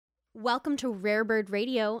Welcome to Rare Bird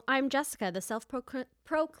Radio. I'm Jessica, the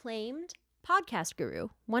self-proclaimed podcast guru.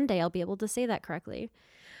 One day I'll be able to say that correctly.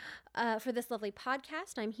 For this lovely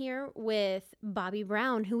podcast, I'm here with Bobby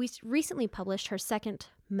Brown, who recently published her second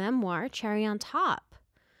memoir, Cherry on Top.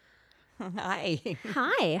 Hi.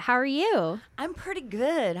 Hi, how are you? I'm pretty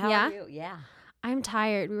good. How Yeah? are you? Yeah. I'm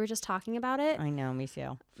tired. We were just talking about it, I know, me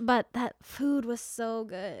too. but that food was so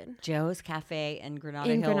good. Joe's Cafe in Granada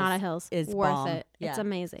In Hills. Granada Hills. is worth bomb. it. Yeah. It's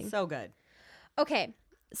amazing. So good. Okay,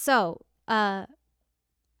 so as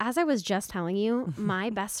I was just telling you, my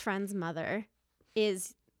best friend's mother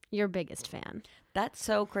is your biggest fan. That's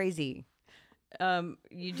so crazy.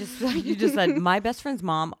 You just said my best friend's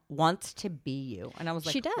mom wants to be you, and I was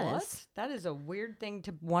like, She does. What? That is a weird thing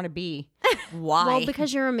to want to be. Why? Well,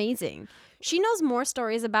 because you're amazing. She knows more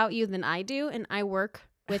stories about you than I do, and I work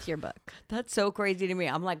with your book. That's so crazy to me.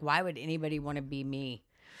 I'm like, why would anybody want to be me?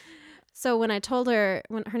 So when I told her,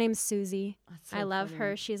 when her name's Susie, That's so I love funny.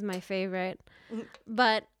 her. She's my favorite.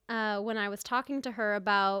 But when I was talking to her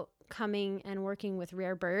about coming and working with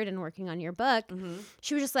Rare Bird and working on your book,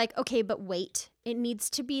 she was just like, okay, but wait, it needs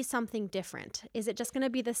to be something different. Is it just going to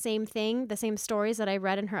be the same thing, the same stories that I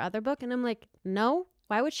read in her other book? And I'm like, no,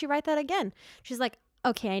 why would she write that again? She's like,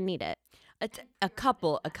 okay, I need it. It's a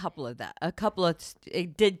couple of that.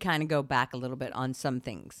 It did kind of go back a little bit on some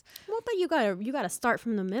things. Well, but you gotta start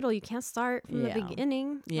from the middle. You can't start from Yeah. the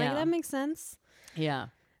beginning. Yeah. Like, that makes sense. Yeah.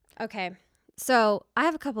 Okay. So I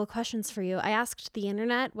have a couple of questions for you. I asked the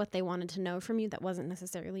internet what they wanted to know from you that wasn't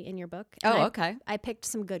necessarily in your book. and Oh, I- okay. I picked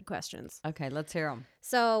some good questions. Okay, let's hear them.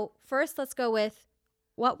 So first, let's go with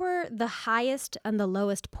what were the highest and the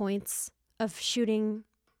lowest points of shooting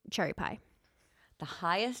Cherry Pie? The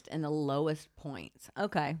highest and the lowest points.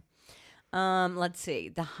 Okay. Let's see.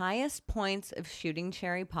 The highest points of shooting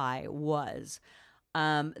Cherry Pie was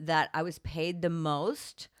that I was paid the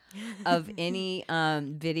most of any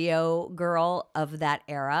video girl of that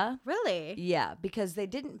era. Really? Yeah, because they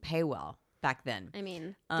didn't pay well back then. I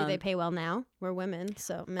mean, do they pay well now? We're women,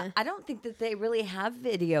 so meh. I don't think that they really have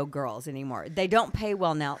video girls anymore. They don't pay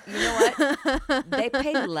well now. You know what? They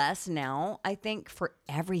pay less now, I think, for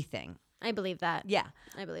everything. I believe that. Yeah.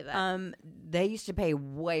 I believe that. They used to pay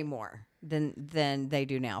way more than they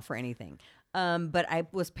do now for anything. But I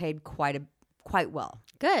was paid quite well.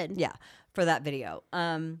 Good. Yeah, for that video.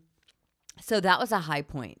 So that was a high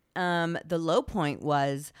point. The low point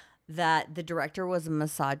was that the director was a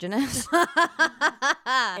misogynist.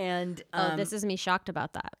 And This is me shocked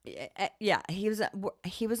about that. yeah, he was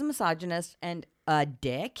a misogynist and a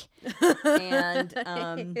dick,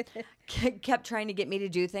 and kept trying to get me to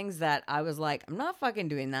do things that I was like, I'm not fucking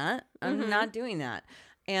doing that. I'm not doing that.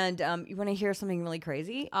 And you want to hear something really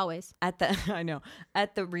crazy? Always. At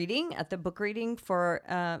the book reading for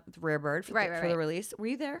Rare Bird for the release. Were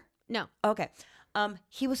you there? No. Okay.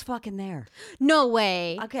 He was fucking there. No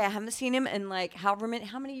way. Okay, I haven't seen him in like how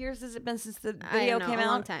many years has it been since the I video don't know, came a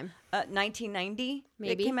out? long time. 1990.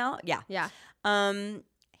 Maybe. It came out. Yeah. Yeah.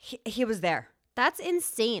 He was there. That's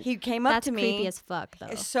insane. He came up That's to me. creepy as fuck, though.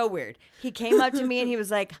 It's so weird. He came up to me and he was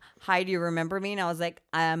like, "Hi, do you remember me?" And I was like,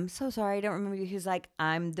 "I'm so sorry, I don't remember you." He was like,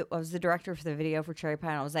 I was the director for the video for Cherry Pie."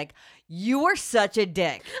 And I was like, "You were such a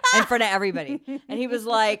dick," in front of everybody. And he was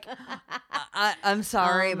like, I'm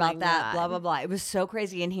sorry Oh my about that, God. blah, blah, blah. It was so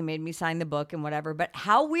crazy. And he made me sign the book and whatever. But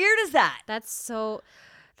how weird is that?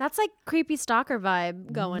 That's like creepy stalker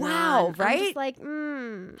vibe going on. Wow, I'm right? just like,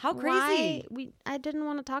 How crazy. I didn't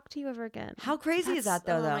want to talk to you ever again. How crazy is that,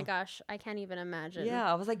 though, Oh though? my gosh, I can't even imagine.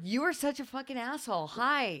 Yeah, I was like, "You are such a fucking asshole.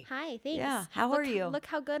 Hi." Hi, thanks. Yeah, how Look- are you? Look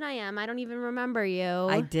how good I am. I don't even remember you.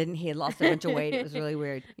 I didn't. He had lost a bunch of weight. It was really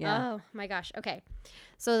weird. Yeah. Oh my gosh. Okay.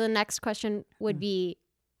 So the next question would be,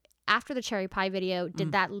 after the Cherry Pie video,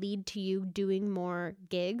 did that lead to you doing more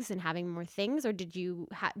gigs and having more things, or did you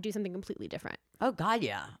do something completely different? Oh God,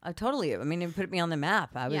 yeah, totally. I mean, it put me on the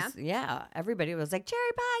map. I was, everybody was like,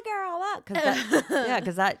 "Cherry Pie Girl,"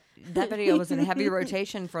 because that video was in heavy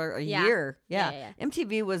rotation for a Yeah. year. Yeah. Yeah.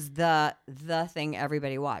 MTV was the thing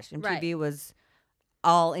everybody watched. MTV Right. was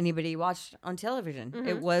all anybody watched on television.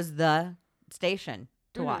 It was the station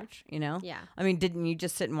to watch. You know. Yeah. I mean, didn't you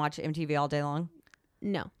just sit and watch MTV all day long?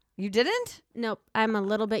 No. You didn't? Nope. I'm a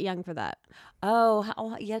little bit young for that.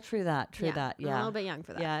 Oh, yeah. True that. True that. I'm a Yeah. little bit young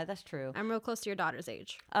for that. Yeah, that's true. I'm real close to your daughter's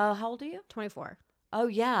age. How old are you? 24. Oh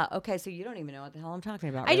yeah. Okay, so you don't even know what the hell I'm talking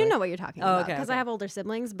about. I do really. know what you're talking Oh, about okay, because okay. I have older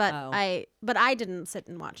siblings, but Oh. I didn't sit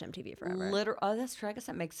and watch MTV forever. Oh, that's true. I guess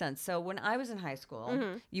that makes sense. So when I was in high school,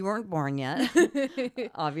 Mm-hmm. you weren't born yet,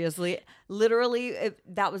 obviously. Literally,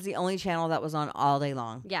 that was the only channel that was on all day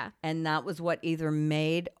long. Yeah. And that was what either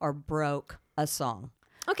made or broke a song.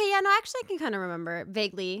 Okay, yeah, no, actually I can kind of remember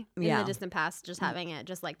vaguely in Yeah. the distant past just having it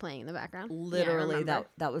just like playing in the background. Yeah, I Literally, remember.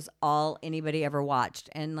 that was all anybody ever watched.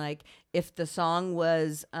 And like, if the song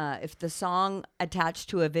attached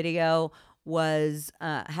to a video was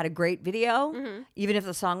had a great video, even if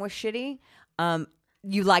the song was shitty,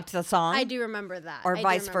 you liked the song. I do remember that. Or I do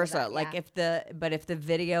vice remember versa. that, Like yeah. if the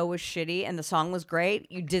video was shitty and the song was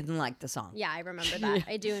great, you didn't like the song. Yeah, I remember that.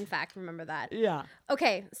 I do in fact remember that. Yeah.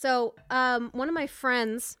 Okay, so one of my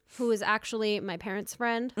friends, who is actually my parents'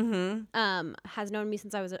 friend, has known me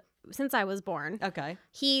since I was born. Okay.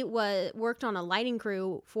 He worked on a lighting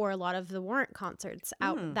crew for a lot of the Warrant concerts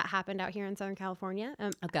that happened out here in Southern California.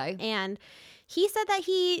 Okay. And he said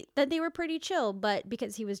that they were pretty chill, but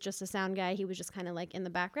because he was just a sound guy, he was just kind of like in the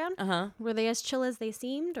background. Were they as chill as they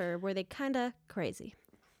seemed, or were they kind of crazy?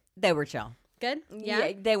 They were chill. Good.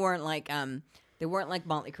 Yeah. They weren't like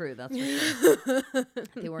Motley Crue, that's for sure.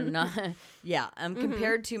 They were not. Yeah.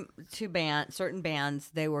 Compared to certain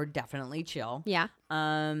bands, they were definitely chill. Yeah.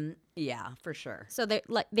 Yeah, for sure. So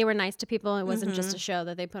they were nice to people. It wasn't just a show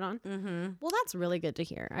that they put on. Well, that's really good to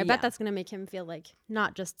hear. I bet that's gonna make him feel like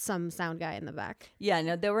not just some sound guy in the back. Yeah,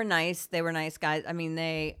 no, they were nice. They were nice guys. I mean,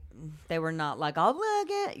 they were not like, I'll look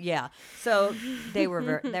it. Yeah. So they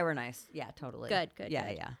were they were nice. Yeah, totally. Good. Yeah,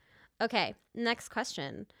 Good. yeah. Okay, next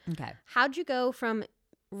question. Okay. How'd you go from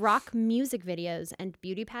rock music videos and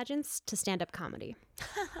beauty pageants to stand-up comedy?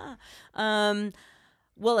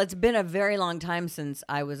 Well, it's been a very long time since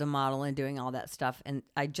I was a model and doing all that stuff. And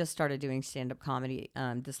I just started doing stand-up comedy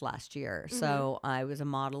this last year. So I was a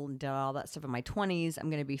model and did all that stuff in my 20s.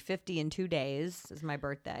 I'm going to be 50 in 2 days. It's my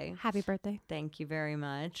birthday. Happy birthday. Thank you very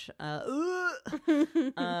much.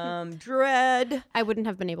 Dread. I wouldn't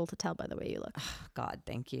have been able to tell by the way you look. God,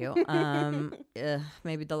 thank you.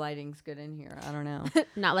 Maybe the lighting's good in here. I don't know.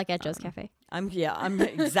 Not like at Joe's Cafe. I'm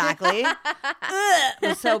exactly. It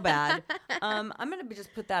was so bad. I'm gonna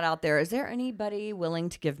just put that out there. Is there anybody willing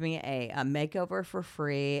to give me a makeover for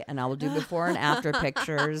free, and I will do before and after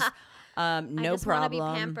pictures? No I just problem.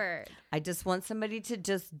 Want to be pampered. I just want somebody to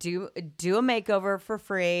just do a makeover for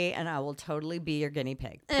free, and I will totally be your guinea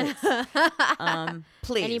pig. Please.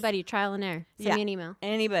 Please. Anybody, trial and error. Send me an email.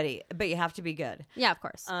 Anybody, but you have to be good. Yeah, of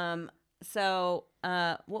course. So,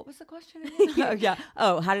 what was the question again?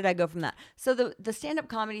 How did I go from that? So the stand-up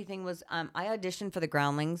comedy thing was, I auditioned for the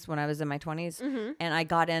Groundlings when I was in my 20s, and I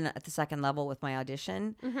got in at the second level with my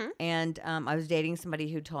audition, and I was dating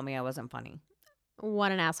somebody who told me I wasn't funny.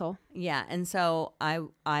 What an asshole. Yeah, and so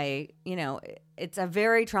I it's a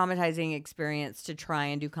very traumatizing experience to try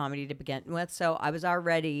and do comedy to begin with. So I was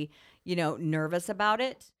already, nervous about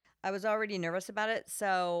it.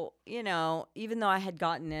 So, even though I had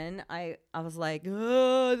gotten in, I was like,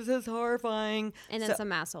 oh, this is horrifying. And then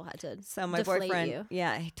some asshole had to So my deflate boyfriend, you.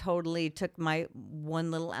 yeah, he totally took my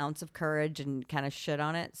one little ounce of courage and kind of shit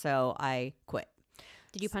on it. So I quit.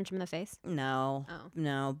 Did you punch him in the face? No,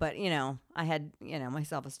 no. But, I had, my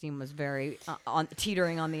self-esteem was very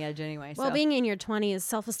teetering on the edge anyway. Well, so. being in your 20s,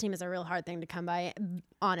 self-esteem is a real hard thing to come by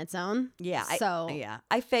on its own. Yeah. So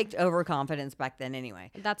I faked overconfidence back then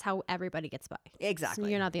anyway. That's how everybody gets by. Exactly. So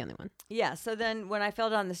you're not the only one. Yeah. So then when I fell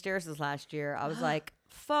down the stairs this last year, I was like,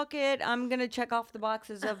 fuck it. I'm going to check off the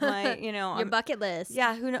boxes of my, your bucket list.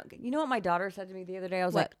 Yeah. You know what my daughter said to me the other day? I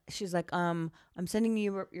was like, she's like, I'm sending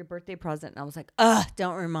you your birthday present. And I was like,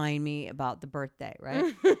 don't remind me about the birthday.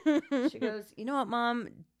 Right. She goes, you know what, Mom,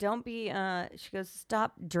 don't be, she goes,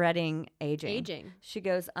 stop dreading aging. She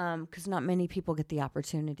goes, cause not many people get the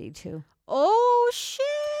opportunity to. Oh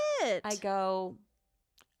shit. I go,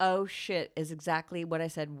 oh shit is exactly what I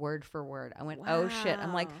said word for word. I went, oh shit.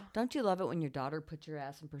 I'm like, don't you love it when your daughter puts your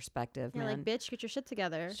ass in perspective, You're man? like, bitch, get your shit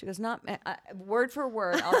together. She goes, not word for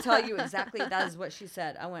word. I'll tell you exactly that is what she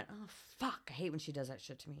said. I went, oh fuck, I hate when she does that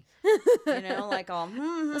shit to me. Like all.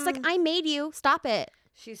 It's like, I made you. Stop it.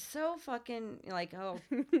 She's so fucking like, oh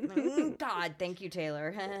God, thank you,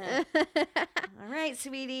 Taylor. All right,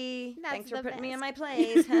 sweetie. Thanks for putting me in my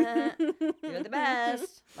place. You're the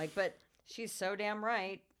best. Like, but she's so damn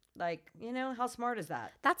right. Like, how smart is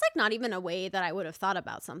that? That's like not even a way that I would have thought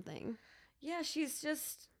about something. Yeah, she's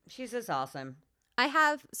just awesome. I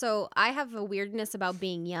have a weirdness about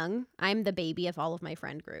being young. I'm the baby of all of my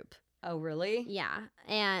friend group. Oh, really? Yeah.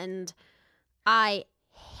 And I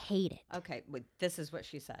hate it. Okay, wait, this is what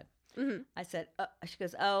she said. Mm-hmm. I said, she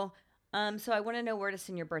goes, so I want to know where to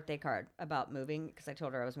send your birthday card about moving, because I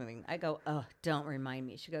told her I was moving. I go, don't remind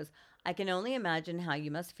me. She goes, I can only imagine how you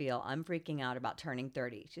must feel. I'm freaking out about turning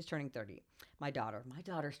 30. She's turning 30. My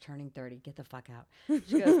daughter's turning 30. Get the fuck out.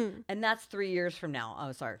 She goes, and that's 3 years from now.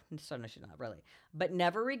 Oh, sorry. So no, she's not really. But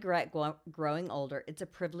never regret growing older. It's a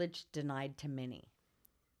privilege denied to many.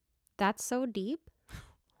 That's so deep.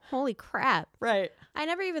 Holy crap. Right. I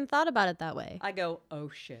never even thought about it that way. I go, oh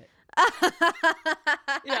shit.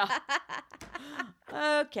 Yeah.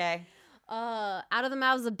 Okay. Out of the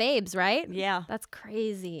mouths of babes, right? Yeah. That's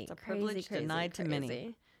crazy. It's a privilege denied to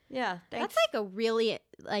many. Yeah. Thanks. That's like a really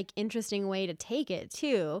like interesting way to take it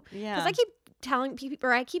too. Yeah. Because I keep telling people,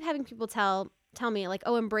 or I keep having people tell me like,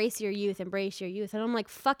 oh, embrace your youth. And I'm like,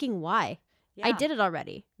 fucking why? I Yeah. did it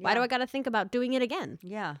already. Why Yeah. do I got to think about doing it again?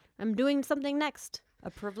 Yeah. I'm doing something next. A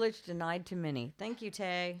privilege denied to many. Thank you,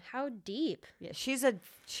 Tay. How deep? Yeah, she's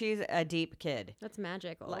a deep kid. That's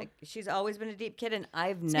magical. Like she's always been a deep kid, and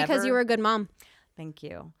I've it's never. because you were a good mom. Thank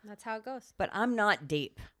you. That's how it goes. But I'm not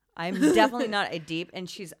deep. I'm definitely not a deep, and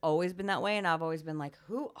she's always been that way. And I've always been like,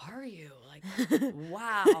 "Who are you?" Like,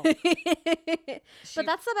 wow. But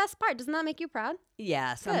that's the best part. Doesn't that make you proud?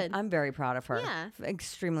 Yes, Good. I'm very proud of her. Yeah.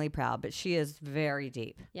 Extremely proud. But she is very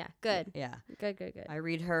deep. Yeah. Good. Yeah. Good. I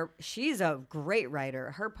read her. She's a great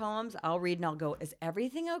writer. Her poems, I'll read and I'll go, "Is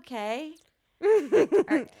everything okay?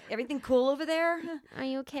 Everything cool over there? Are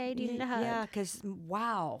you okay? Do you need a hug? Yeah, because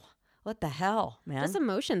wow, what the hell, man? Just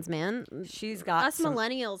emotions, man. She's got Us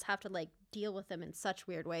millennials have to like deal with them in such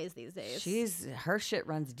weird ways these days. Her shit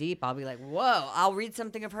runs deep. I'll be like, whoa. I'll read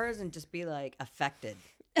something of hers and just be like affected.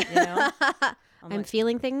 You know? I'm like,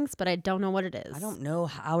 feeling things, but I don't know what it is. I don't know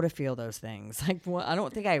how to feel those things. Like, I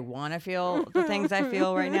don't think I want to feel the things I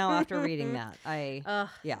feel right now after reading that.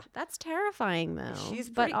 Yeah. That's terrifying though. She's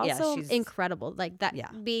but pretty- yeah, also she's- incredible. Like that. Yeah.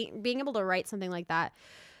 Being able to write something like that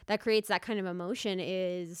creates that kind of emotion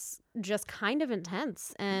is just kind of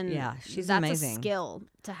intense, and Yeah, she's that's amazing. a skill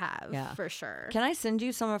to have. Yeah. For sure. Can I send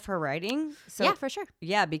you some of her writing? So, yeah, for sure.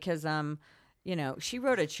 Yeah, because you know, she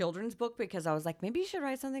wrote a children's book because I was like, maybe you should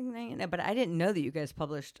write something, but I didn't know that you guys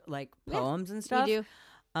published like poems and stuff. We do.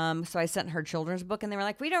 So I sent her children's book, and they were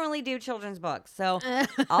like, we don't really do children's books. So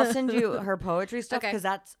I'll send you her poetry stuff Okay.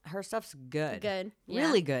 because her stuff's good. Good. Yeah.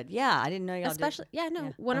 Really good. Yeah, I didn't know y'all Especially, did. yeah, no.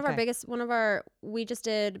 Yeah, One of our okay. biggest, we just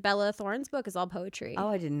did Bella Thorne's book is all poetry. Oh,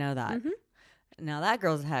 I didn't know that. Mm-hmm. Now that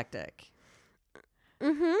girl's hectic.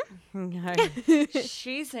 Mm-hmm.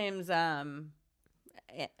 She seems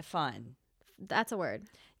fun. That's a word.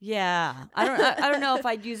 Yeah, I don't know if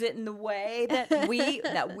I'd use it in the way that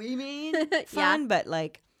we mean fun, but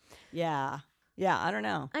like, yeah, I don't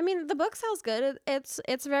know. I mean, the book sounds good.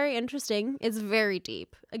 It's very interesting. It's very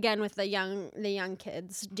deep. Again, with the young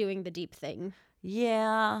kids doing the deep thing.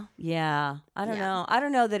 Yeah. I don't know. I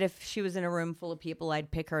don't know that if she was in a room full of people, I'd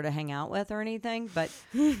pick her to hang out with or anything. But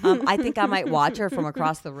I think I might watch her from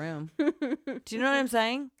across the room. Do you know what I'm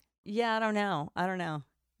saying? Yeah, I don't know.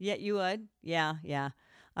 Yeah, you would? Yeah.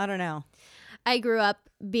 I don't know. I grew up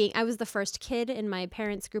I was the first kid in my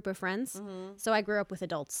parents' group of friends. So I grew up with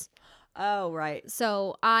adults. Oh, right.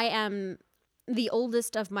 So I am the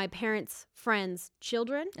oldest of my parents' friends'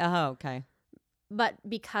 children. Oh, okay. But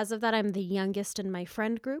because of that, I'm the youngest in my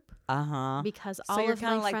friend group. Because So all you're of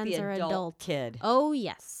kinda my like friends the are adult adult kid. Oh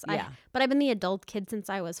yes, Yeah. but I've been the adult kid since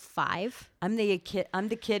I was 5. I'm the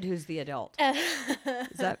kid who's the adult. Is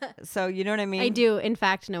that, so you know what I mean? I do, in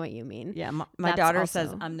fact, know what you mean. Yeah, my That's daughter says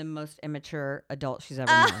also- I'm the most immature adult she's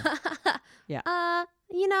ever known. Yeah.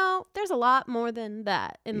 You know, there's a lot more than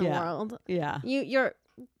that in the Yeah. world. Yeah.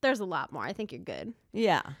 There's a lot more. I think you're good.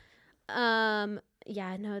 Yeah.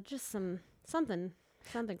 Yeah, no, just something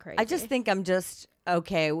crazy. I just think I'm just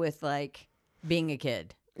okay with like being a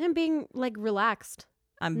kid. and being like relaxed.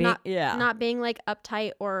 I'm being Not being like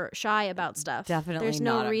uptight or shy about stuff. Definitely There's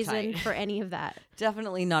no not reason uptight. for any of that.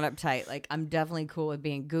 definitely not uptight. Like I'm definitely cool with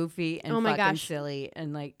being goofy and Oh my fucking gosh. silly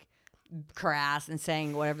and like crass and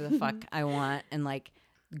saying whatever the fuck I want and like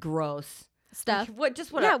gross Stuff. What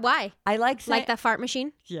just what Yeah, why? I like saying, Like that fart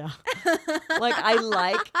machine? Yeah. Like I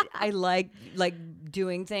like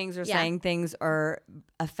doing things or Yeah. saying things or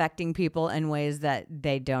affecting people in ways that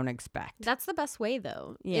they don't expect. That's the best way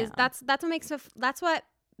though. Yeah. That's what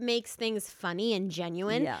makes things funny and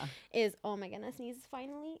genuine. Yeah. Is oh my goodness, sneeze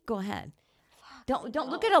finally. Go ahead. Don't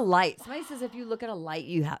look at a light. Somebody says if you look at a light,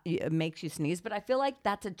 it makes you sneeze, but I feel like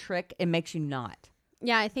that's a trick. It makes you not.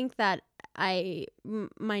 Yeah, I think that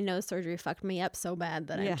my nose surgery fucked me up so bad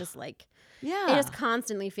that Yeah. I'm just like Yeah. it just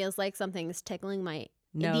constantly feels like something's tickling my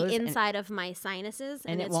Nose the and- inside of my sinuses,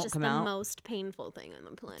 and and it it's won't just come the out? most painful thing on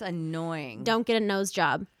the planet. It's annoying. Don't get a nose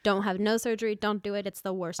job. Don't have nose surgery. Don't do it. It's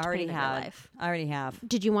the worst I already pain of your have. life. I already have.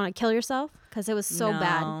 Did you want to kill yourself? Because it was so No.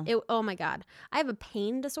 bad. Oh my God. I have a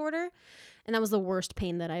pain disorder, and that was the worst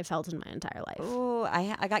pain that I felt in my entire life. Oh,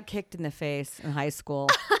 I got kicked in the face in high school.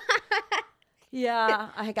 Yeah,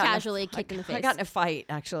 I got Casually kicked in the face. I got in a fight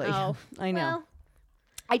actually. Oh, I know. well.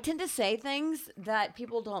 I tend to say things that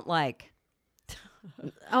people don't like.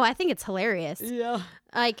 Oh, I think it's hilarious. Yeah.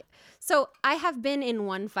 Like, so I have been in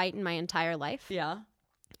one fight in my entire life. Yeah.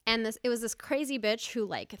 And it was this crazy bitch who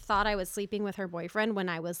like thought I was sleeping with her boyfriend when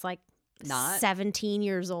I was like Not. 17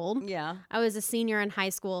 years old. Yeah. I was a senior in high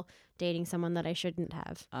school dating someone that I shouldn't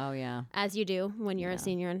have. Oh, yeah. As you do when you're a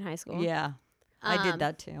senior in high school. Yeah. I did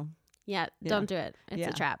that too. Yeah, don't do it. It's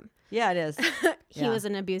a trap. Yeah, it is. He was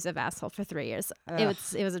an abusive asshole for 3 years.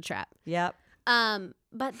 It was a trap. Yep.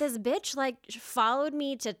 But this bitch like followed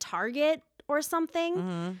me to Target or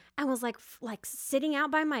something and was like sitting out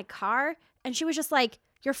by my car, and she was just like,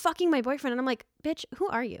 "You're fucking my boyfriend." And I'm like, "Bitch, who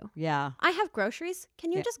are you? Yeah. I have groceries.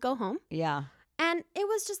 Can you just go home?" Yeah. And it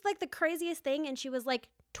was just like the craziest thing, and she was like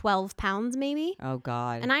 12 pounds maybe. Oh,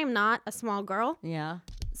 God. And I am not a small girl. Yeah.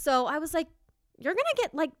 So I was like, "You're going to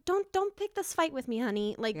get like don't pick this fight with me,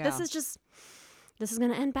 honey. Like this is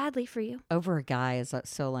going to end badly for you." Over a guy is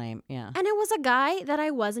so lame. Yeah. And it was a guy that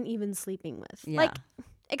I wasn't even sleeping with. Yeah. Like,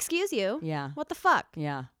 excuse you. Yeah. What the fuck?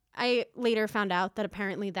 Yeah. I later found out that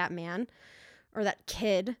apparently that man or that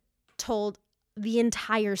kid told the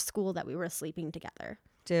entire school that we were sleeping together.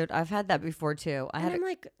 Dude, I've had that before too. I'm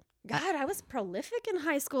like, God, I was prolific in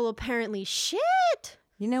high school apparently. Shit.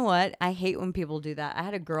 You know what? I hate when people do that. I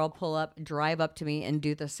had a girl drive up to me and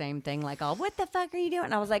do the same thing. Like, "Oh, what the fuck are you doing?"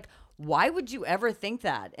 And I was like, "Why would you ever think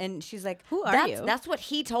that?" And she's like, "Who are you?" That's what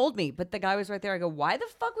he told me. But the guy was right there. I go, "Why the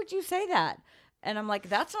fuck would you say that?" And I'm like,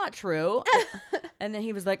 "That's not true." And then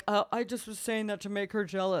he was like, "Oh, I just was saying that to make her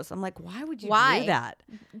jealous." I'm like, "Why would you do that?"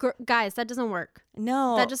 Guys, that doesn't work.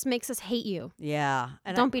 No. That just makes us hate you. Yeah.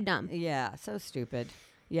 And Don't be dumb. Yeah. So stupid.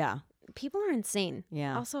 Yeah. People are insane.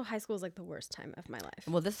 Yeah. Also, high school is like the worst time of my life.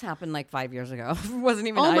 Well, this happened like 5 years ago. It wasn't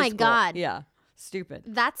even Oh high my school. God. Yeah. Stupid.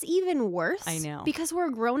 That's even worse. I know. Because we're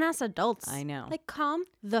grown ass adults. I know. Like, calm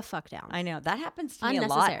the fuck down. I know. That happens to me a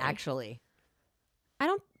lot, Unnecessary. actually. I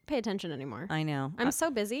don't pay attention anymore. I know. I'm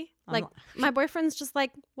so busy. Like, my boyfriend's just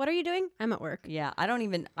like, "What are you doing?" I'm at work. Yeah, I don't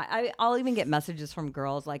even. I'll even get messages from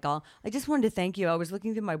girls like, I just wanted to thank you. I was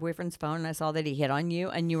looking through my boyfriend's phone and I saw that he hit on you,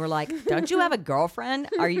 and you were like, "Don't you have a girlfriend?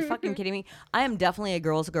 Are you fucking kidding me?" I am definitely a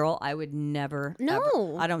girl's girl. I would never. No.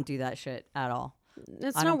 ever- I don't do that shit at all.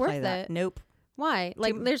 It's I not don't worth play it. that. Nope. Why?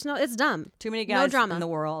 Like, it's dumb. Too many No guys drama. in the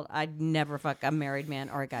world. I'd never fuck a married man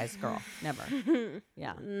or a guy's girl. Never.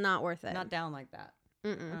 Yeah. Not worth it. Not down like that.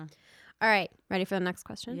 All right. Ready for the next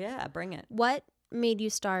question? Yeah, bring it. What made you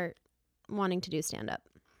start wanting to do stand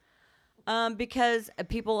up? Because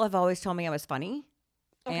people have always told me I was funny.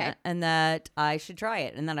 Okay. And that I should try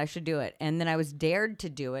it and that I should do it. And then I was dared to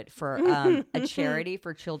do it for a charity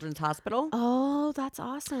for Children's Hospital. Oh, that's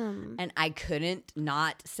awesome. And I couldn't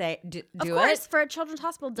not say do it. Of course, for a children's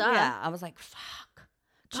hospital, duh. Yeah, I was like, fuck.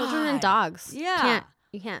 Children and God. dogs. Yeah.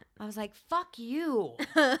 You can't. I was like, fuck you.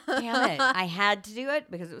 Damn it. I had to do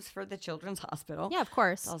it because it was for the Children's Hospital. Yeah, of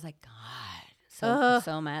course. So I was like, God.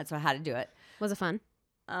 So mad. So I had to do it. Was it fun?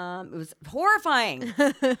 It was horrifying.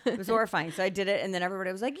 It was horrifying. So I did it, and then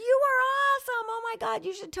everybody was like, "You are awesome! Oh my God,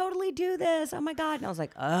 you should totally do this! Oh my God!" And I was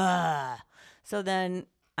like, "Ugh." So then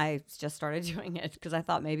I just started doing it because I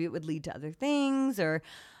thought maybe it would lead to other things,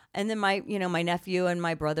 and then my nephew and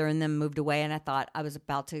my brother and them moved away, and I thought I was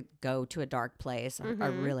about to go to a dark place. I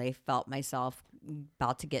really felt myself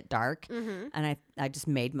about to get dark, and I just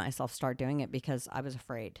made myself start doing it because I was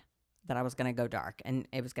afraid that I was going to go dark and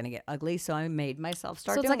it was going to get ugly. So I made myself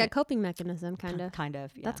start doing it. So it's like a coping mechanism, kind of. Kind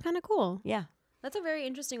of, yeah. That's kind of cool. Yeah. That's a very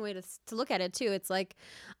interesting way to look at it, too. It's like,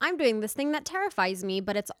 I'm doing this thing that terrifies me,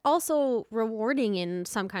 but it's also rewarding in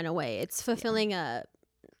some kind of way. It's fulfilling not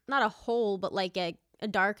a hole, but like a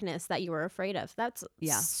darkness that you were afraid of. That's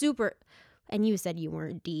super. And you said you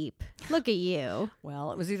weren't deep. Look at you.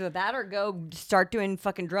 Well, it was either that or go start doing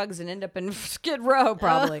fucking drugs and end up in Skid Row,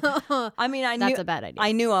 probably. I mean, That's a bad idea.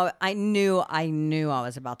 I knew I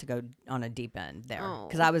was about to go on a deep end there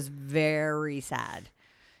because I was very sad.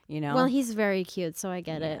 You know. Well, he's very cute, so I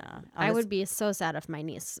get it. Yeah, I would be so sad if my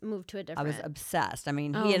niece moved to a different. I was obsessed. I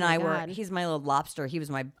mean, Oh he and my I were. God. He's my little lobster. He was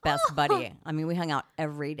my best buddy. I mean, we hung out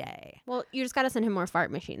every day. Well, you just got to send him more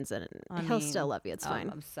fart machines, and he'll mean, still love you. It's fine.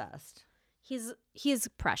 I'm obsessed. He's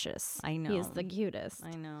precious. I know. He's the cutest.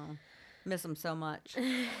 I know. Miss him so much.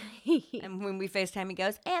 And when we FaceTime, he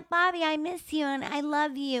goes, "Aunt Bobby, I miss you and I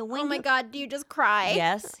love you." Oh my God, do you just cry?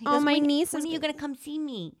 Yes. He Oh, goes, my when, niece When is- are you going to come see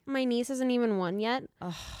me? My niece isn't even one yet.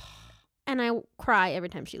 And I cry every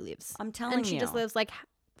time she leaves. I'm telling And she you. just lives like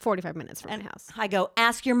 45 minutes from And my house. I go,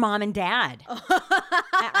 ask your mom and dad.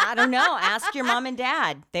 I don't know. Ask your mom and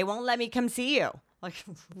dad. They won't let me come see you. Like,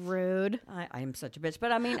 Rude. I am such a bitch.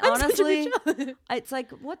 But I mean, I'm such a honestly, bitch. it's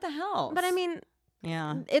like, what the hell? But I mean,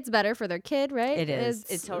 Yeah. It's better for their kid, right? It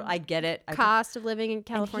is. I get it. Cost of living in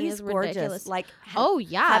California is gorgeous. ridiculous. Like, oh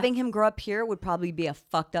yeah, having him grow up here would probably be a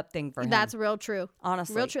fucked up thing for him. that's real true.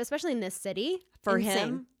 Honestly, Real true, especially in this city. for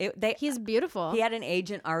Insane. him. He's beautiful. He had an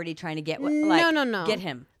agent already trying to get no. get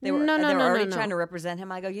him. They were No, already no. trying to represent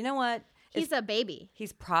him. I go, you know what? He's a baby.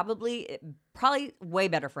 He's probably way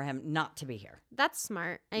better for him not to be here. That's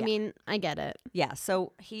smart. I Yeah. mean, I get it. Yeah,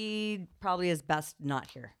 so he probably is best not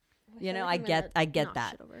here. You know, I I'm get gonna that.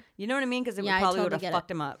 knock shit over. You know what I mean? Because it Yeah, I probably totally would have get fucked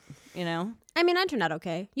him up. You know? I mean, I turned out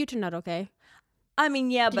okay. You turned out okay. I mean,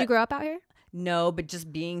 yeah, Did but you grow up out here? no, but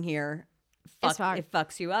just being here, It's hard. It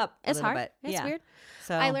fucks you up. It's a little hard. Bit. It's yeah. weird.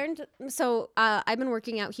 So I learned. So I've been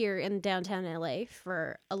working out here in downtown LA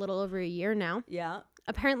for a little over a year now. Yeah,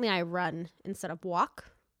 Apparently, I run instead of walk.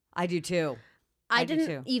 I do too. I do didn't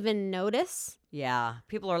too. even notice. Yeah,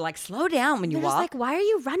 people are like, slow down when you They're just walk. like, "Why are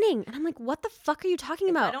you running?" And I'm like, "What the fuck are you talking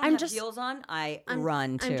If about?" I don't I'm have just heels on, I I'm-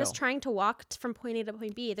 run too. I'm just trying to walk from point A to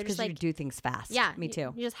point B. They're because just like, you do things fast. "Yeah, me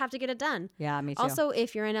too. You just have to get it done." Yeah, me too. Also,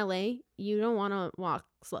 if you're in LA, you don't want to walk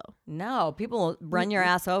slow. no, people run your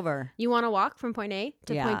ass over. You want to walk from point A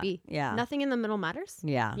to Yeah, point B. yeah. Nothing in the middle matters.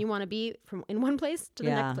 Yeah, You want to be from in one place to the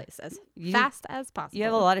Yeah. next place as You- fast as possible. you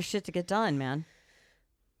have a lot of shit to get done, man.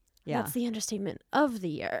 Yeah. That's the understatement of the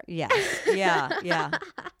year. Yes. Yeah.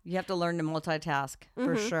 You have to learn to multitask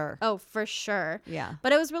for sure. Oh, for sure. Yeah.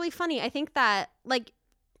 But it was really funny. I think that like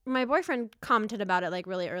my boyfriend commented about it like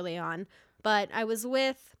really early on, but I was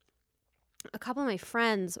with a couple of my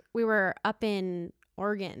friends. We were up in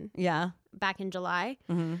Oregon Yeah. back in July,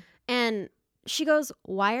 Mm-hmm. and she goes,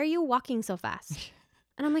 "Why are you walking so fast?"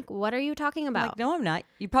 And I'm like, "What are you talking about?" Like, no, I'm not.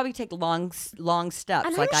 You probably take long steps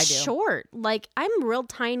and like I'm I do. short. Like I'm real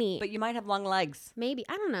tiny. But you might have long legs. Maybe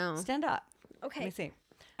I don't know. Stand up. Okay, Let me see.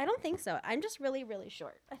 I don't think so. I'm just really, really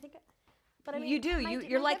short. I think. But I mean, You do. my-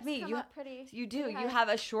 You're my like hips me. come You up pretty- you do. pretty You high. have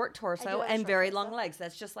a short torso have a and short very torso. long legs.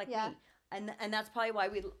 That's just like Yeah. me. And that's probably why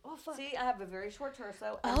we. Oh, see, I have a very short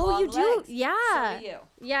torso. And Oh, long you do? legs. Yeah. So do you.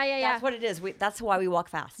 Yeah. That's what it is. That's why we walk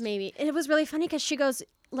fast. Maybe. It was really funny because she goes,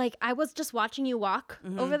 like, I was just watching you walk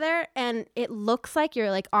over there, and it looks like you're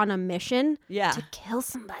like on a mission Yeah. to kill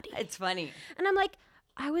somebody. It's funny. And I'm like,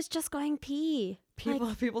 I was just going pee.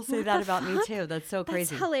 People say what that the about me fuck? too. That's so That's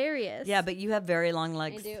crazy. hilarious. Yeah, but you have very long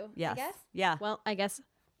legs. I do. Yes. I guess? Yeah. Well, I guess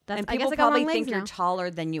that's. And I people guess I got probably long think legs you're now. taller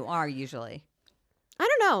than you are usually. I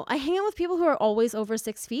don't know. I hang out with people who are always over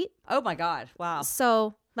 6 feet. Oh my God! Wow.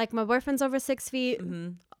 So, like, my boyfriend's over 6 feet.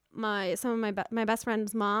 Mm-hmm. Some of my best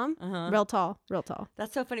friend's mom, real tall.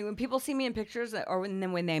 That's so funny. When people see me in pictures, or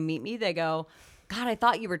when they meet me, they go, "God, I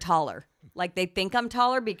thought you were taller." Like they think I'm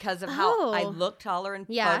taller because of how I Oh. look taller in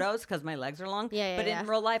Yeah. photos because my legs are long. Yeah, but yeah. in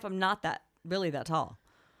real life, I'm not really that tall.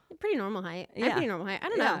 Pretty normal height. I'm Yeah. pretty normal height. I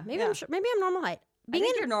don't Yeah, know. Maybe yeah. maybe I'm normal height. I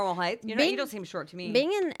think you're normal height. You being- don't seem short to me.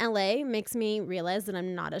 Being in LA makes me realize that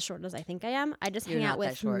I'm not as short as I think I am. I just You're hang not out that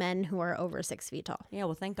with short. men who are over 6 feet tall. Yeah,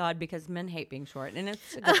 well, thank God because men hate being short, and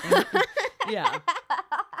it's a good thing. Yeah.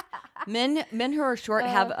 Men who are short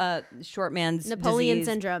have a short man's Napoleon disease.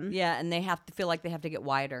 syndrome. Yeah, and they have to feel like they have to get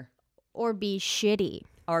wider Or be shitty.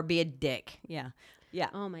 or be a dick. Yeah. Yeah.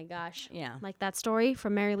 Oh my gosh. Yeah. Like that story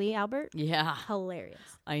from Mary Lee Albert. Yeah. Hilarious.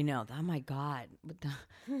 I know. Oh my God.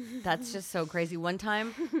 That's just so crazy. One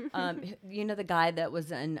time, you know the guy that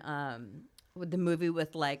was in with the movie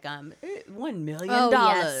with like $1 million. Oh,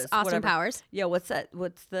 yes. Austin whatever. Powers. Yeah, what's that?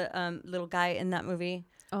 What's the little guy in that movie?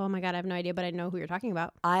 Oh my God. I have no idea, but I know who you're talking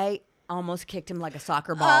about. I almost kicked him like a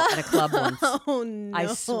soccer ball at a club once. Oh no. I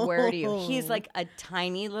swear to you. He's like a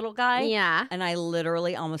tiny little guy. Yeah. And I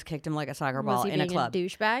literally almost kicked him like a soccer ball Was he in a being club.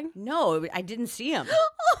 douchebag? No, I didn't see him.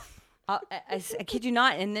 I kid you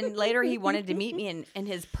not. And then later he wanted to meet me, and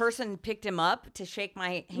his person picked him up to shake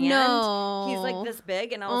my hand. No. He's like this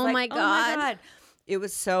big, and I was Oh like, my oh God. my God. It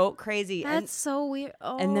was so crazy. That's so weird.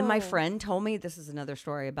 Oh. And then my friend told me, this is another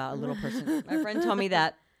story about a little person. My friend told me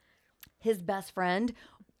that his best friend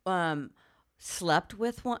slept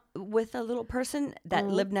with a little person that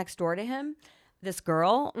lived next door to him, this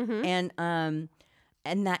girl, and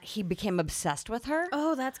that he became obsessed with her.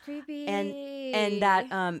 Oh, that's creepy. And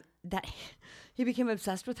that he became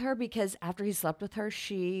obsessed with her because after he slept with her,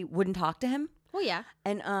 she wouldn't talk to him. Well, yeah.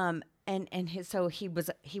 So he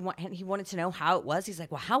wanted to know how it was. He's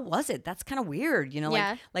like, well, how was it? That's kind of weird, you know,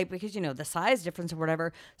 Yeah. like because the size difference or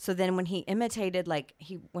whatever. So then when he went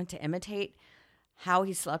to imitate how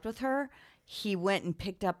he slept with her, he went and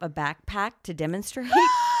picked up a backpack to demonstrate.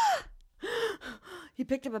 he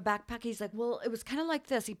picked up a backpack. He's like, well, it was kind of like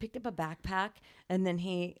this. He picked up a backpack and then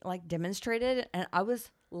he like demonstrated it, and I was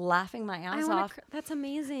laughing my ass off. That's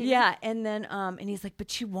amazing. Yeah, and then and he's like, but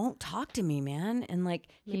she won't talk to me, man. And like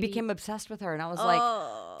he became obsessed with her, and I was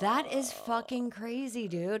like, that is fucking crazy,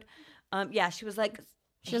 dude. Yeah, she was like,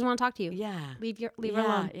 she doesn't want to talk to you. yeah, leave her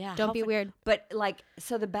alone. Yeah, don't be weird. But like,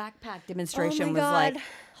 so the backpack demonstration was like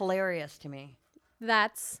hilarious to me.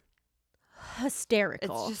 That's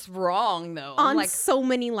hysterical. It's just wrong though. On like, so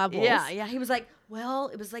many levels. Yeah. He was like, well,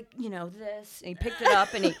 it was like, this. And he picked it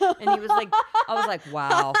up and he was like, I was like,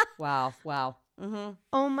 wow. Mm-hmm.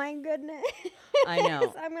 Oh my goodness. I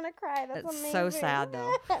know. I'm going to cry. That's amazing. So sad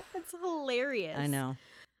though. It's hilarious. I know.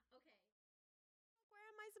 Where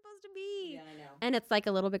am I supposed to be? Yeah, I know. And it's like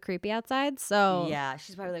a little bit creepy outside. So yeah,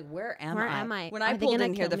 she's probably like, where am I? When Are I they pulled gonna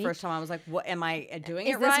in here the kill me? first time, I was like, what am I doing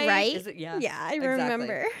Is it this right? right? Is it, yeah. Yeah, I exactly.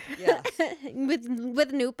 remember. Yes.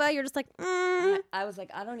 with Nupa, you're just like, I was like,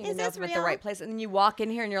 I don't Is even know if this I'm at the real? right place. And then you walk in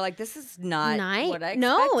here and you're like, this is not what I expected.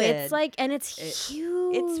 No, it's like, and it's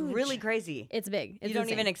huge. It's really crazy. It's big. It's you don't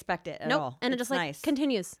insane. even expect it at nope. all. And it it's just like nice.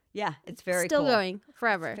 continues. Yeah, it's very Still cool. going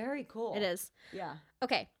forever. It's very cool. It is. Yeah.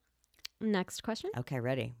 Okay. Next question. Okay,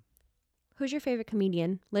 ready. Who's your favorite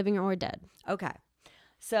comedian, living or dead? Okay.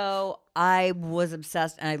 So I was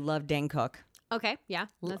obsessed and I love Dane Cook. Okay. Yeah.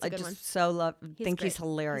 That's a good one. So love. He's Think great. he's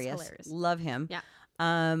hilarious. He's hilarious. Love him. Yeah.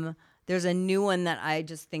 There's a new one that I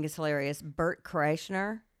just think is hilarious. Bert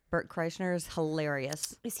Kreischer. Bert Kreischer is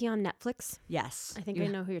hilarious. Is he on Netflix? Yes. I think I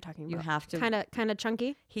know who you're talking about. You have to. Kind of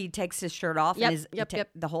chunky. He takes his shirt off Yep, and yep.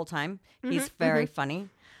 the whole time. He's very funny.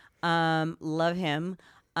 Love him.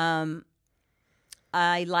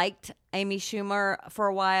 I liked Amy Schumer for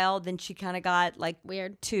a while. Then she kind of got like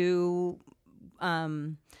Weird. too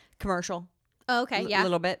commercial. Oh, okay. Yeah. A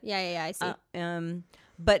little bit. Yeah. I see.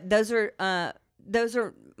 But those are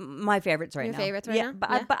my favorites right now. Your favorites right now?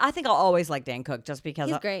 But I think I'll always like Dan Cook just because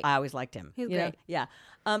He's great. I always liked him. He's you know? great. Yeah.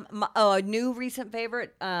 A new recent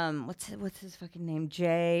favorite. What's his fucking name?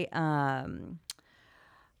 Jay.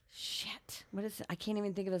 Shit. What is it? I can't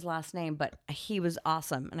even think of his last name, but he was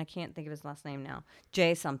awesome, and I can't think of his last name now.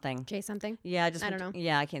 Jay something. Jay something. Yeah, I don't know.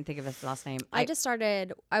 Yeah, I can't think of his last name. I just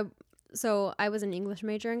started. So I was an English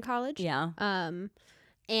major in college. Yeah.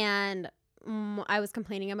 And I was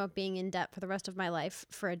complaining about being in debt for the rest of my life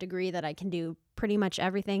for a degree that I can do pretty much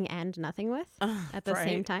everything and nothing with at the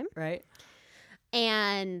same time. Right.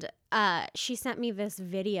 And she sent me this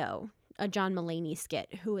video, a John Mulaney skit,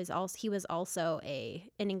 he was also an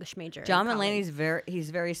English major. John Mulaney's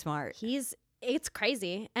very smart. It's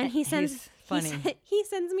crazy, and he sends He's funny. He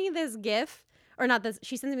sends me this GIF, or not this.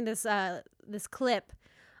 She sends me this clip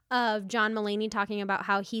of John Mulaney talking about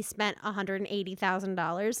how he spent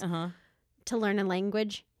 $180,000 to learn a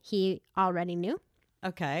language he already knew.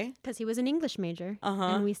 Okay. Because he was an English major,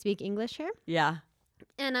 and we speak English here. Yeah.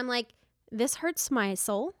 And I'm like, this hurts my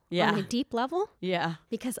soul on a deep level. Yeah.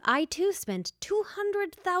 Because I too spent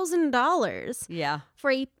 $200,000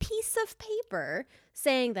 for a piece of paper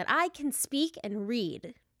saying that I can speak and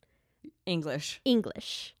read English. And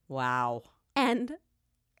Wow.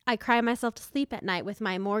 I cry myself to sleep at night with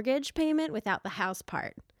my mortgage payment without the house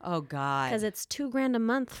part. Oh God. Because it's $2,000 a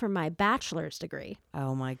month for my bachelor's degree.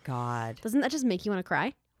 Oh my God. Doesn't that just make you want to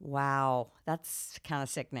cry? Wow. That's kind of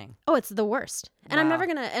sickening. Oh, it's the worst. And Wow. I'm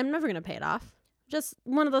never gonna pay it off. Just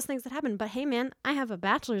one of those things that happen. But hey, man, I have a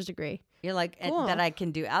bachelor's degree. You're like Cool. that I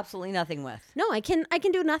can do absolutely nothing with. No, I can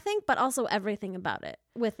do nothing, but also everything about it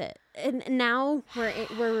with it. And now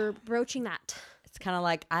we're broaching that. It's kind of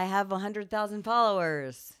like I have 100,000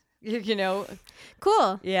 followers. You know.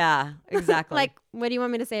 Cool. Yeah. Exactly. Like, what do you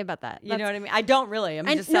want me to say about that? You know what I mean? I don't really. I'm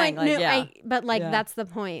just saying. But Yeah. that's the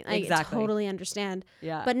point. Exactly. I totally understand.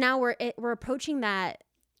 Yeah. But now we're approaching that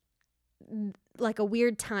like a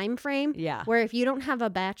weird time frame. Yeah. Where if you don't have a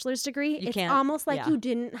bachelor's degree, it's can't- almost like yeah. you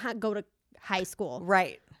didn't go to high school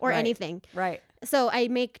Right. or right, anything. Right. So I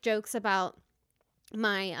make jokes about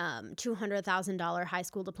my $200,000 high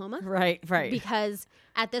school diploma. Right. Right. Because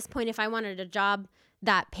at this point, if I wanted a job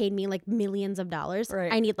that paid me like millions of dollars,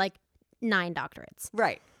 Right. I need like 9 doctorates.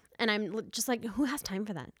 Right. And I'm just like, who has time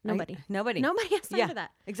for that? Nobody. Nobody. Nobody has time for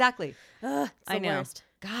that. Exactly. Ugh, it's the I know. worst.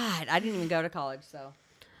 God, I didn't even go to college, so.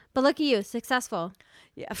 But look at you, successful,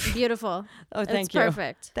 Yeah. beautiful. Oh, thank it's you.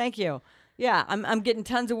 Perfect. Thank you. Yeah, I'm getting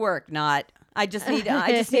tons of work. I just need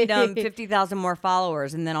 50,000 more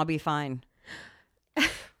followers, and then I'll be fine.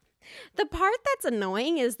 The part that's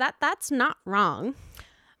annoying is that that's not wrong.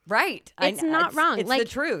 Right. It's not wrong. It's Like, the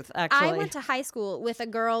truth, actually. I went to high school with a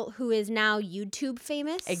girl who is now YouTube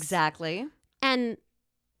famous. Exactly. And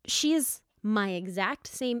she's my exact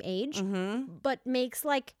same age, Mm-hmm. but makes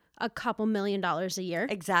like a couple $1 million a year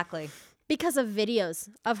Exactly. because of videos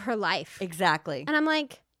of her life. Exactly. And I'm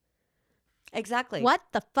like, Exactly. what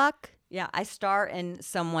the fuck? Yeah, I star in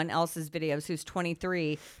someone else's videos who's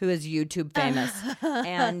 23, who is YouTube famous,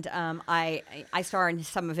 and I star in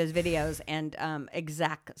some of his videos, and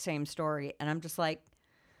exact same story, and I'm just like,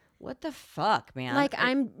 what the fuck, man? Like,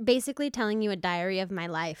 I'm basically telling you a diary of my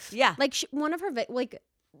life. Yeah. Like, one of her, like,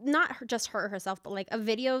 not just her herself, but like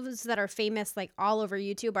videos that are famous, like all over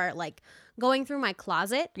YouTube, are like going through my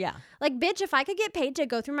closet. Yeah. Like, bitch, if I could get paid to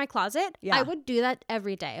go through my closet, Yeah. I would do that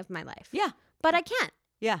every day of my life. Yeah. But I can't.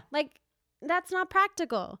 Yeah. Like, that's not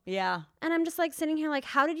practical. Yeah. And I'm just like sitting here like,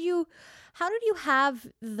 how did you have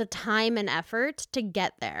the time and effort to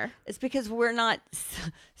get there? It's because we're not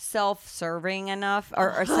self-serving enough,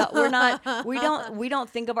 or we don't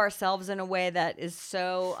think of ourselves in a way that is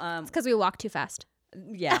so It's because we walk too fast.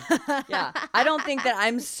 yeah. I don't think that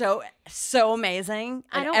I'm so amazing,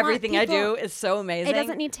 I and don't want everything I people- do is so amazing. It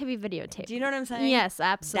doesn't need to be videotaped. Do you know what I'm saying? Yes,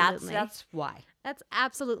 absolutely. That's why. That's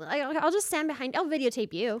absolutely. I'll just stand behind. I'll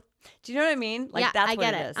videotape you. Do you know what I mean? Like, Yeah, that's I what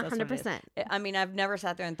get it it, is. That's what it is. 100%. I mean, I've never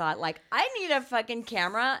sat there and thought, like, I need a fucking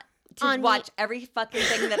camera to On me. watch every fucking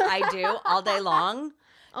thing that I do all day long.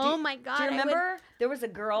 Oh my God. Do you I would- remember there was a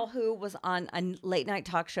girl who was on a late night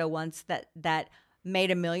talk show once that made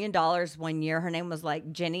 $1 million one year. Her name was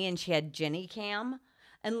like Jenny, and she had Jenny Cam.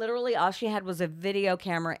 And literally all she had was a video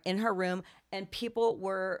camera in her room, and people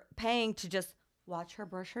were paying to just watch her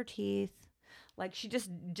brush her teeth. Like, she just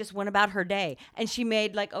went about her day, and she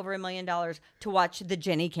made like over $1 million to watch the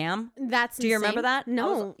Jenny Cam. That's Do you remember insane. that?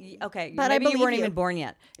 No. Okay, But I maybe you weren't believe you. even born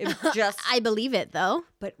yet. It was just. I believe it though.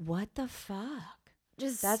 But what the fuck?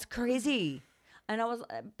 Just That's crazy. And I was,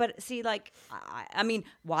 but see, like, I mean,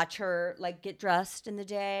 watch her like get dressed in the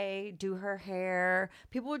day, do her hair.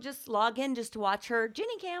 People would just log in just to watch her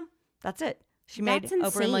Jenny Cam. That's it. She made That's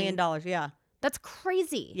over $1 million. insane. Yeah, That's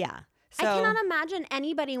crazy. yeah. So I cannot imagine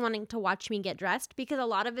anybody wanting to watch me get dressed because a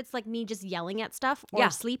lot of it's like me just yelling at stuff or Yeah.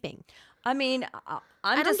 sleeping. I mean,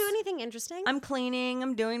 I don't do anything interesting. I'm cleaning.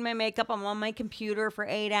 I'm doing my makeup. I'm on my computer for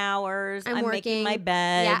 8 hours. I'm making working. my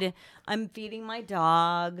bed. Yeah. I'm feeding my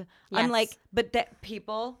dog. I'm Yes. like, but that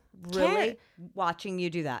people really Care. watching you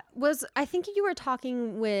do that. I think you were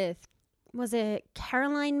talking with, was it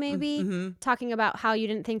Caroline maybe? Mm-hmm. Talking about how you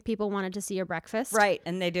didn't think people wanted to see your breakfast. Right,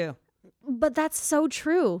 and they do. But that's so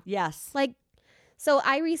true. Yes. Like, so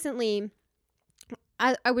I recently,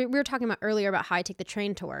 we were talking about earlier about how I take the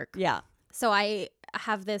train to work. Yeah. So I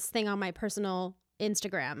have this thing on my personal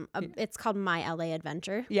Instagram. It's called My LA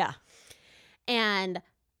Adventure. Yeah. And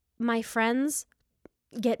my friends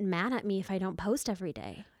get mad at me if I don't post every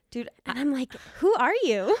day. Dude, And I'm like, who are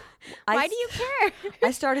you? Why do you care?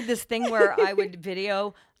 I started this thing where I would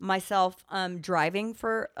video myself driving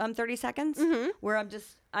for 30 seconds, where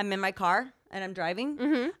I'm in my car and I'm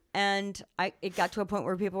driving. And it got to a point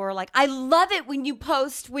where people were like, I love it when you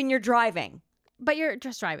post when you're driving. But you're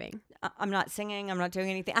just driving. I'm not singing. I'm not doing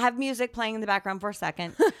anything. I have music playing in the background for a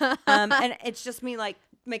second. And it's just me like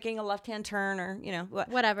making a left-hand turn or,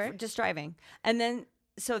 Whatever. just driving. And then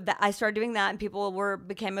so that I started doing that, and people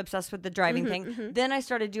became obsessed with the driving thing. Then I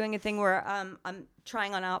started doing a thing where I'm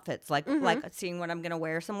trying on outfits, like seeing what I'm gonna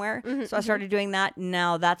wear somewhere. So I started doing that.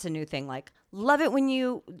 Now that's a new thing. Like, love it when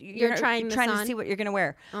you're trying this to on? see what you're gonna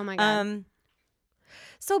wear. Oh my God.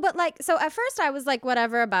 So at first I was like,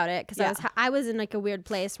 whatever about it. Cause Yeah. I was in like a weird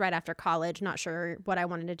place right after college, not sure what I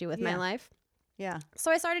wanted to do with my Yeah. life. Yeah.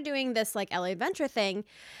 So I started doing this like LA Adventure thing.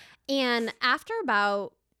 And after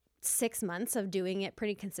about 6 months of doing it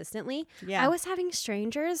pretty consistently, Yeah. I was having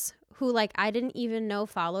strangers who like I didn't even know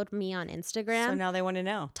followed me on Instagram So now they want to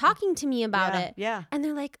know. talking to me about it. Yeah. And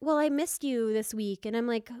they're like, well, I missed you this week. And I'm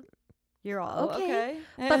like, You're all Okay.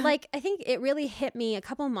 okay. but like, I think it really hit me a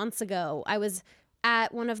couple months ago. I was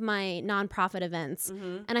at one of my nonprofit events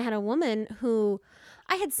and I had a woman who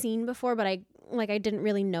I had seen before, but I didn't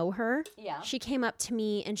really know her. Yeah. She came up to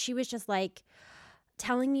me and she was just like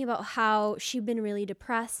telling me about how she'd been really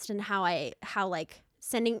depressed and how like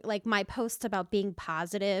sending like my posts about being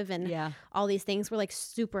positive and Yeah. all these things were like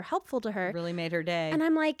super helpful to her. Really made her day. And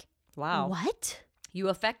I'm like, Wow. what? You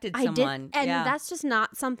affected I someone. did, and yeah. that's just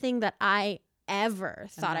not something that I ever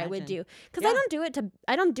thought I would do. Imagine. Because Yeah.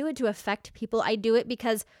 I don't do it to affect people. I do it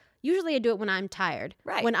because usually I do it when I'm tired,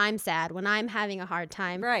 Right. when I'm sad, when I'm having a hard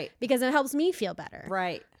time, Right. because it helps me feel better.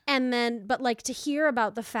 Right. And then, but like to hear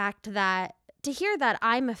about the fact that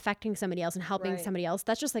I'm affecting somebody else and helping Right. somebody else,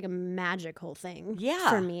 that's just like a magical thing Yeah.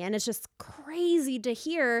 for me. And it's just crazy to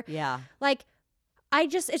hear. Yeah. Like,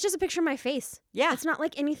 it's just a picture of my face. Yeah. It's not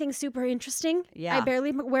like anything super interesting. Yeah. I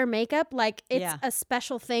barely wear makeup. Like, it's Yeah. a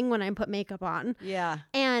special thing when I put makeup on. Yeah.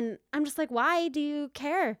 And I'm just like, why do you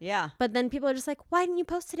care? Yeah. But then people are just like, why didn't you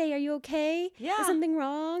post today? Are you okay? Yeah. Is something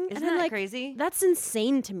wrong? Isn't and I'm that like, crazy? that's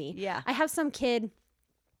insane to me. Yeah. I have some kid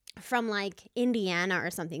from like Indiana or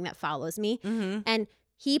something that follows me. Mm-hmm. And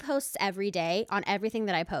he posts every day on everything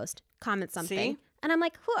that I post, comments something. See? And I'm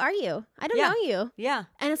like, who are you? I don't Yeah. know you. Yeah.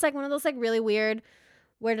 And it's like one of those like really weird,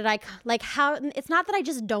 where did I, like how, it's not that I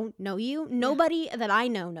just don't know you. Nobody that I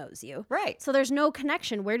know knows you. Right. So there's no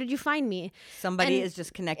connection. Where did you find me? Somebody And is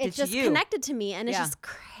just connected It's to just you. connected to me. And it's Yeah. just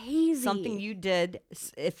crazy. Something you did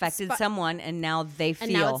affected Spa- someone, and now they feel.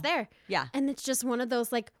 And now it's there. Yeah. And it's just one of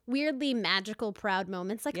those like weirdly magical, proud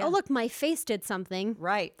moments. Like, Yeah. oh, look, my face did something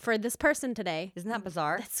Right. for this person today. Isn't that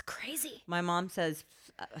bizarre? That's crazy. My mom says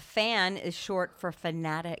fan is short for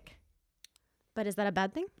fanatic. But is that a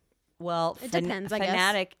bad thing? Well, It depends, I guess.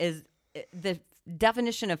 fanatic is the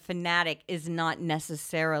definition of fanatic is not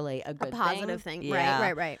necessarily a good Positive thing.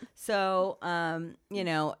 Yeah. Right. So,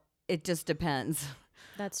 it just depends.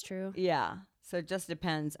 That's true. Yeah. So it just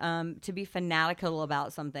depends. To be fanatical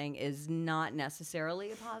about something is not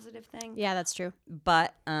necessarily a positive thing. Yeah, that's true.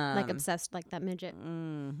 But Like obsessed, like that midget.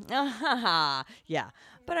 yeah.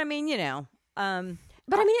 But I mean,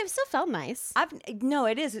 But I mean, it still felt nice.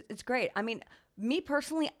 it is. It's great. I mean, me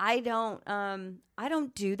personally, I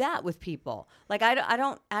don't do that with people. Like I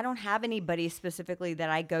don't have anybody specifically that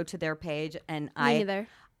I go to their page and Me neither.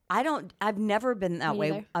 I've never been that Me way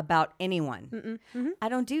neither. about anyone. Mm-hmm. I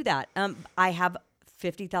don't do that. I have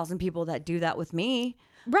 50,000 people that do that with me,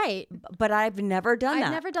 Right. but I've never done that.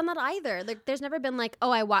 I've never done that either. Like, there's never been like,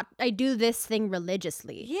 oh, I do this thing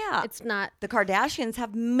religiously. Yeah. It's not. The Kardashians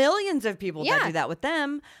have millions of people that Yeah. do that with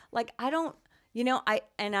them. Like I don't, I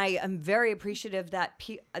am very appreciative that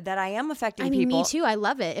that I am affecting I mean, people. me too. I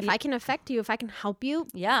love it. If I can affect you, if I can help you,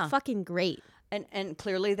 Yeah. fucking great. And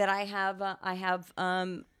clearly that I have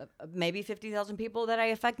maybe 50,000 people that I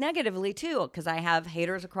affect negatively too, because I have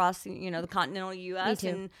haters across the continental U.S. too.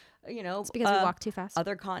 and It's because we walk too fast.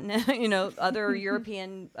 other continent, other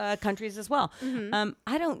European countries as well. Mm-hmm.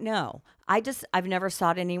 I don't know. I've never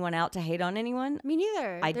sought anyone out to hate on anyone. Me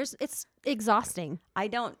neither. It's exhausting. I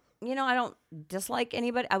don't dislike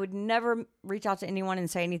anybody. I would never reach out to anyone and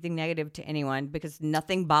say anything negative to anyone because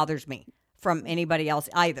nothing bothers me from anybody else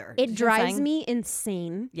either. It You see what I'm drives saying? me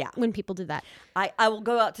insane. Yeah. When people do that. I will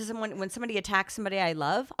go out to someone when somebody attacks somebody I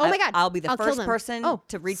love. Oh my God. I'll be the I'll kill first them. person Oh,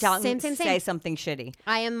 to reach out and same. say something shitty.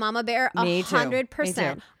 I am Mama Bear. Me too. 100%. Me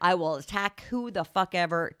too. I will attack who the fuck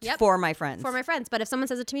ever Yep. for my friends. For my friends. But if someone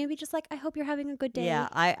says it to me, I'd be just like, I hope you're having a good day. Yeah,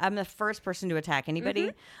 I'm the first person to attack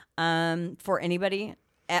anybody. For anybody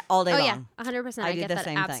all day Oh long. yeah, 100%. I do get the that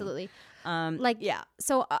same thing. absolutely. Yeah.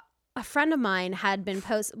 So a friend of mine had been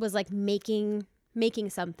was like making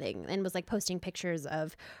something and was like posting pictures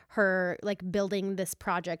of her like building this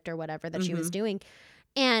project or whatever that she was doing,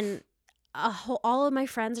 and all of my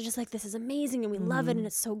friends are just like, this is amazing and we love it and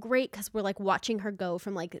it's so great because we're like watching her go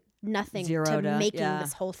from like nothing Zero to to- making yeah.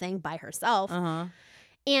 this whole thing by herself. Uh-huh.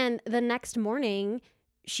 And the next morning,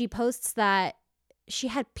 she posts that she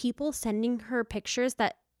had people sending her pictures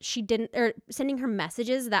that she didn't, or sending her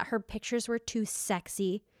messages that her pictures were too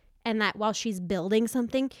sexy and that while she's building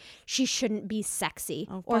something, she shouldn't be sexy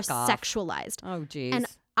or fuck off. sexualized. Oh geez. And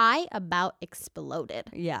I about exploded.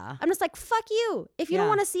 yeah. I'm just like, fuck you. If you Yeah. don't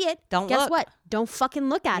want to see it, Don't guess look. what? Don't fucking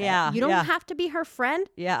look at Yeah, it. You don't yeah. have to be her friend.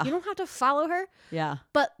 Yeah. You don't have to follow her. Yeah.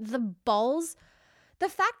 But the balls, the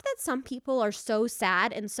fact that some people are so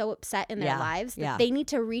sad and so upset in their Yeah, lives that yeah. they need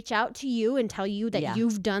to reach out to you and tell you that Yeah.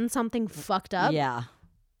 you've done something fucked up, Yeah.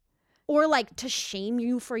 or like to shame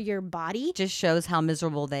you for your body, Just shows how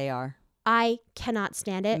miserable they are. I cannot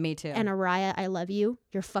stand it. Me too. And Araya, I love you.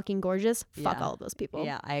 You're fucking gorgeous. Fuck Yeah. all of those people.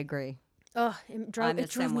 Yeah, I agree. Ugh, it drove I'm the me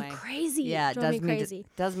same way. crazy. Yeah, it it drove does me me crazy.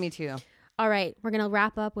 does me too. All right, we're gonna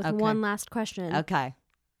wrap up with Okay. one last question. Okay.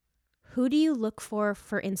 Who do you look for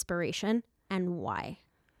inspiration and why?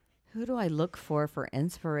 Who do I look for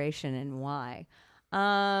inspiration and why?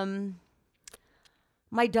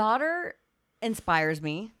 My daughter inspires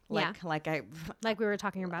me. Yeah. Like Like we were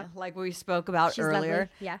talking about. like we spoke about She's earlier. lovely.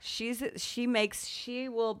 Yeah. She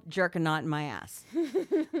will jerk a knot in my ass.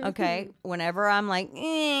 Okay. Whenever I'm like,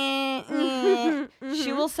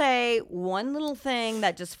 she will say one little thing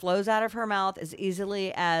that just flows out of her mouth as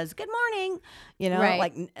easily as "Good morning,"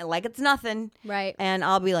 Right. like it's nothing. Right. And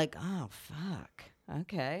I'll be like, "Oh fuck."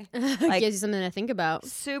 Okay. Like, Gives you something to think about.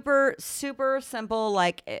 super simple,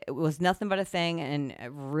 like it was nothing but a thing, and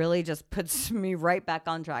it really just puts me right back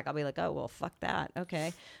on track. I'll be like, oh well, fuck that.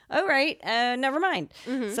 Okay, all right, never mind.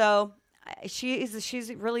 So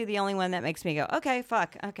she's really the only one that makes me go, okay,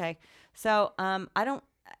 fuck, okay. So I don't.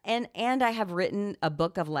 And I have written a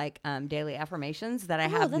book of like daily affirmations that I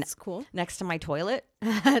have that's cool. next to my toilet.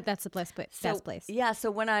 That's the best place. Yeah. So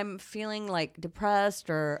when I'm feeling like depressed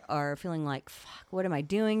or feeling like, fuck, what am I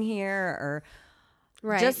doing here?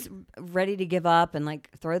 Or just ready to give up and like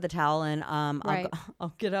throw the towel in,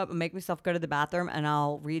 I'll get up and make myself go to the bathroom and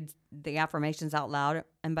I'll read the affirmations out loud.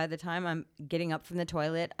 And by the time I'm getting up from the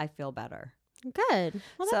toilet, I feel better. Good.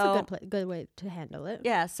 Well, that's a good way to handle it.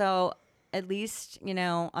 Yeah. So at least,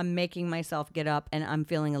 I'm making myself get up and I'm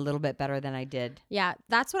feeling a little bit better than I did. Yeah,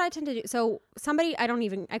 that's what I tend to do. So somebody, I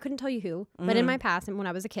couldn't tell you who, but in my past and when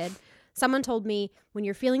I was a kid, someone told me when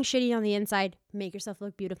you're feeling shitty on the inside, make yourself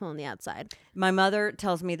look beautiful on the outside. My mother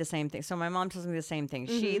tells me the same thing. So my mom tells me the same thing.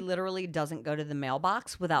 She literally doesn't go to the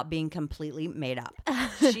mailbox without being completely made up.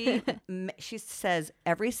 She says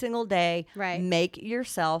every single day, make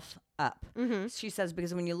yourself up. She says,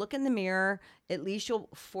 because when you look in the mirror, at least you'll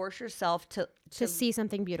force yourself to see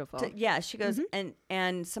something beautiful. She goes,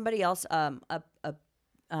 and somebody else, a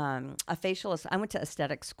facialist, I went to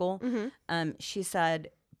aesthetic school. She said,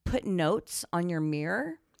 put notes on your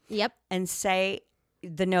mirror. Yep. And say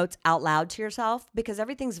the notes out loud to yourself, because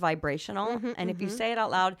everything's vibrational. And if you say it out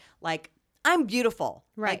loud, like, I'm beautiful.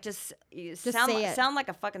 Right. Like just sound like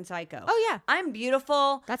a fucking psycho. Oh, yeah. I'm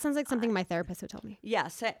beautiful. That sounds like something my therapist would tell me. Yeah.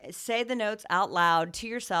 Say the notes out loud to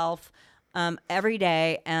yourself every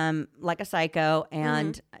day, like a psycho,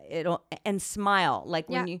 and and smile. Like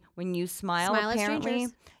when you smile apparently.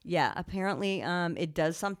 Apparently it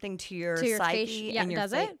does something to your psyche. Face. Yeah, and your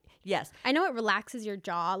does it? Yes. I know it relaxes your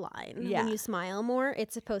jawline when you smile more.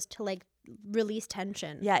 It's supposed to like release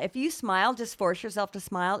tension. Yeah, if you smile, just force yourself to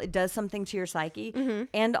smile. It does something to your psyche.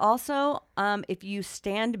 And also, if you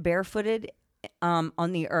stand barefooted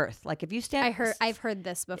on the earth, like if you stand, I've heard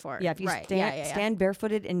this before. Yeah, if you stand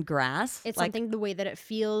barefooted in grass, it's like, something the way that it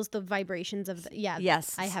feels, the vibrations of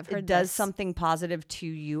yes, I have heard it does something positive to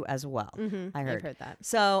you as well. I've heard that.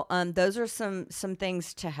 So those are some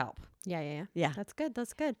things to help. Yeah. That's good.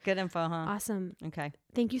 Good info, huh? Awesome. Okay.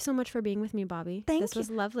 Thank you so much for being with me, Bobby. This was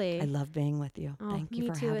lovely. I love being with you. Thank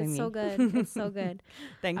you for having me. It's so good. It's so good.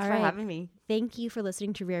 Thanks for having me. Thank you for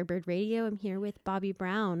listening to Rare Bird Radio. I'm here with Bobby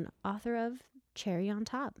Brown, author of Cherry on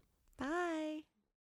Top.